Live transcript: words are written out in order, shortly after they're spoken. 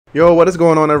Yo, what is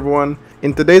going on, everyone?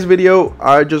 In today's video,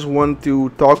 I just want to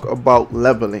talk about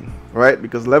leveling, right?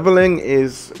 Because leveling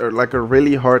is like a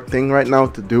really hard thing right now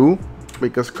to do,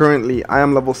 because currently I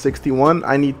am level 61.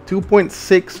 I need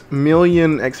 2.6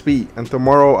 million XP, and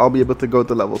tomorrow I'll be able to go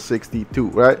to level 62,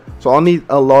 right? So I'll need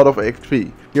a lot of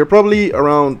XP. You're probably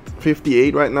around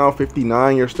 58 right now,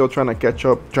 59. You're still trying to catch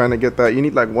up, trying to get that. You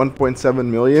need like 1.7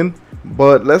 million.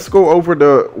 But let's go over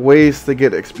the ways to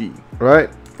get XP, right?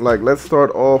 Like, let's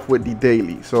start off with the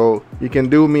daily. So you can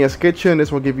do Mia's Kitchen.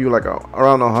 This will give you like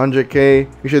around 100k.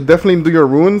 You should definitely do your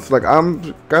runes. Like,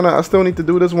 I still need to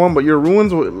do this one, but your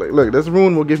runes will, look, this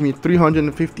rune will give me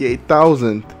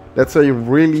 358,000. That's a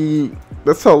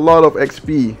lot of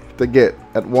XP to get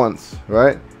at once,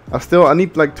 right? I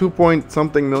need like 2 point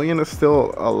something million. It's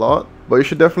still a lot, but you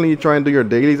should definitely try and do your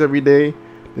dailies every day.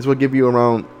 This will give you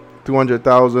around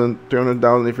 200,000,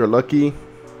 300,000 if you're lucky.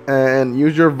 And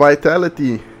use your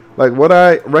vitality. Like, what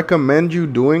I recommend you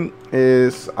doing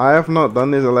is, I have not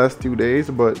done this the last 2 days,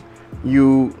 but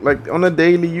you, like, on a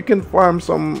daily, you can farm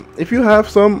some. If you have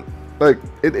some, like,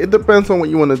 it depends on what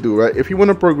you want to do, right? If you want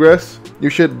to progress, you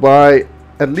should buy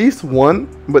at least one,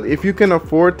 but if you can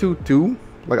afford to, two.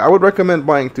 Like, I would recommend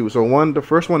buying two. So the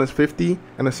first one is 50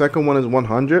 and the second one is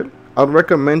 100. I'd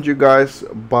recommend you guys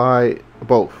buy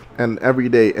both and every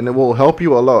day, and it will help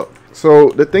you a lot. So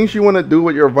the things you want to do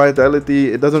with your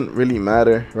vitality, it doesn't really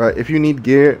matter, right? If you need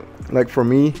gear, like for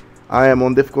me, I am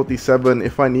on difficulty 7.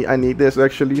 If I need this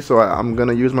actually, so I'm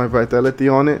gonna use my vitality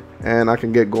on it, and I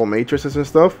can get gold matrices and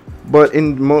stuff. But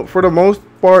for the most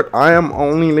part, I am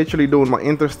only literally doing my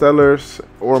interstellars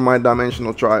or my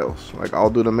dimensional trials. Like, I'll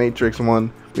do the matrix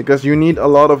one, because you need a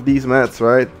lot of these mats,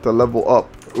 right, to level up.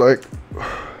 Like,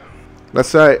 let's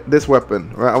say this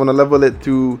weapon, right? I want to level it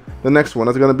to the next one.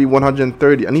 That's going to be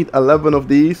 130. I need 11 of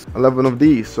these, 11 of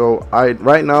these. So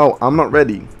right now, I'm not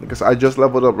ready, because I just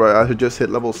leveled up, right? I just hit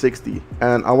level 60.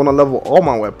 And I want to level all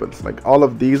my weapons. Like, all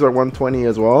of these are 120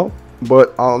 as well.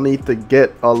 But I'll need to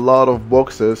get a lot of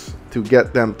boxes to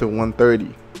get them to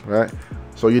 130, right?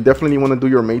 So you definitely want to do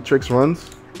your matrix runs.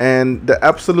 And the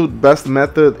absolute best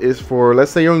method is for,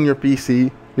 let's say you're on your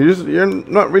PC. You're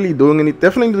not really doing any.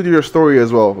 Definitely do your story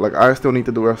as well. Like, I still need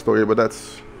to do our story, but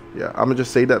that's, yeah, I'm gonna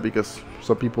just say that because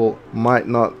some people might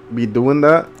not be doing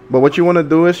that. But what you want to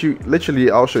do is, you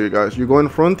literally, I'll show you guys. You go in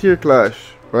Frontier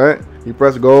Clash, right? You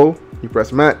press go, you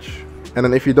press match, and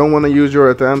then if you don't want to use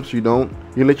your attempts, you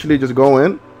literally just go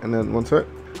in, and then one sec.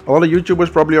 A lot of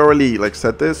YouTubers probably already like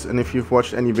set this, and if you've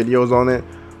watched any videos on it,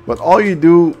 but all you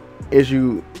do is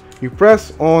you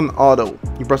press on auto.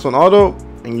 You press on auto,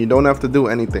 and you don't have to do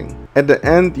anything. At the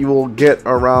end, you will get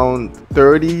around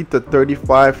 30 to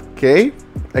 35k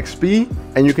XP,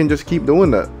 and you can just keep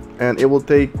doing that, and it will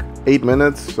take 8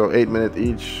 minutes, so 8 minutes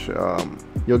each.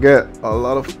 You'll get a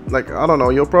lot of, like, I don't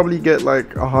know, you'll probably get like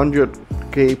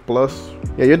 100k plus.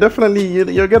 Yeah, you'll get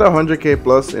 100k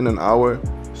plus in an hour.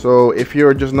 So if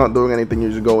you're just not doing anything, you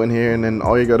just go in here, and then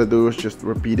all you gotta do is just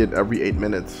repeat it every 8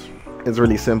 minutes. It's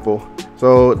really simple.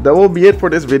 So that will be it for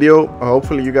this video.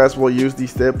 Hopefully you guys will use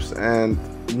these tips, and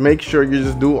make sure you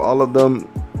just do all of them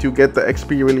to get the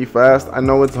XP really fast. I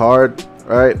know it's hard,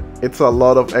 right? It's a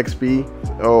lot of XP.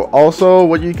 So also,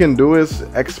 what you can do is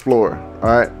explore. All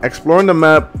right, exploring the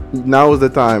map, now is the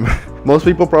time. Most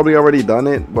people probably already done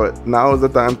it, but now is the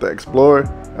time to explore.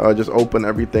 Just open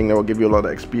everything. That will give you a lot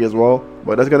of XP as well.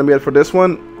 But that's gonna be it for this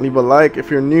one. Leave a like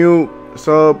if you're new,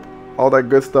 sub, all that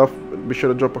good stuff. Be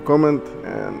sure to drop a comment,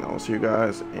 and I'll see you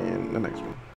guys in the next one.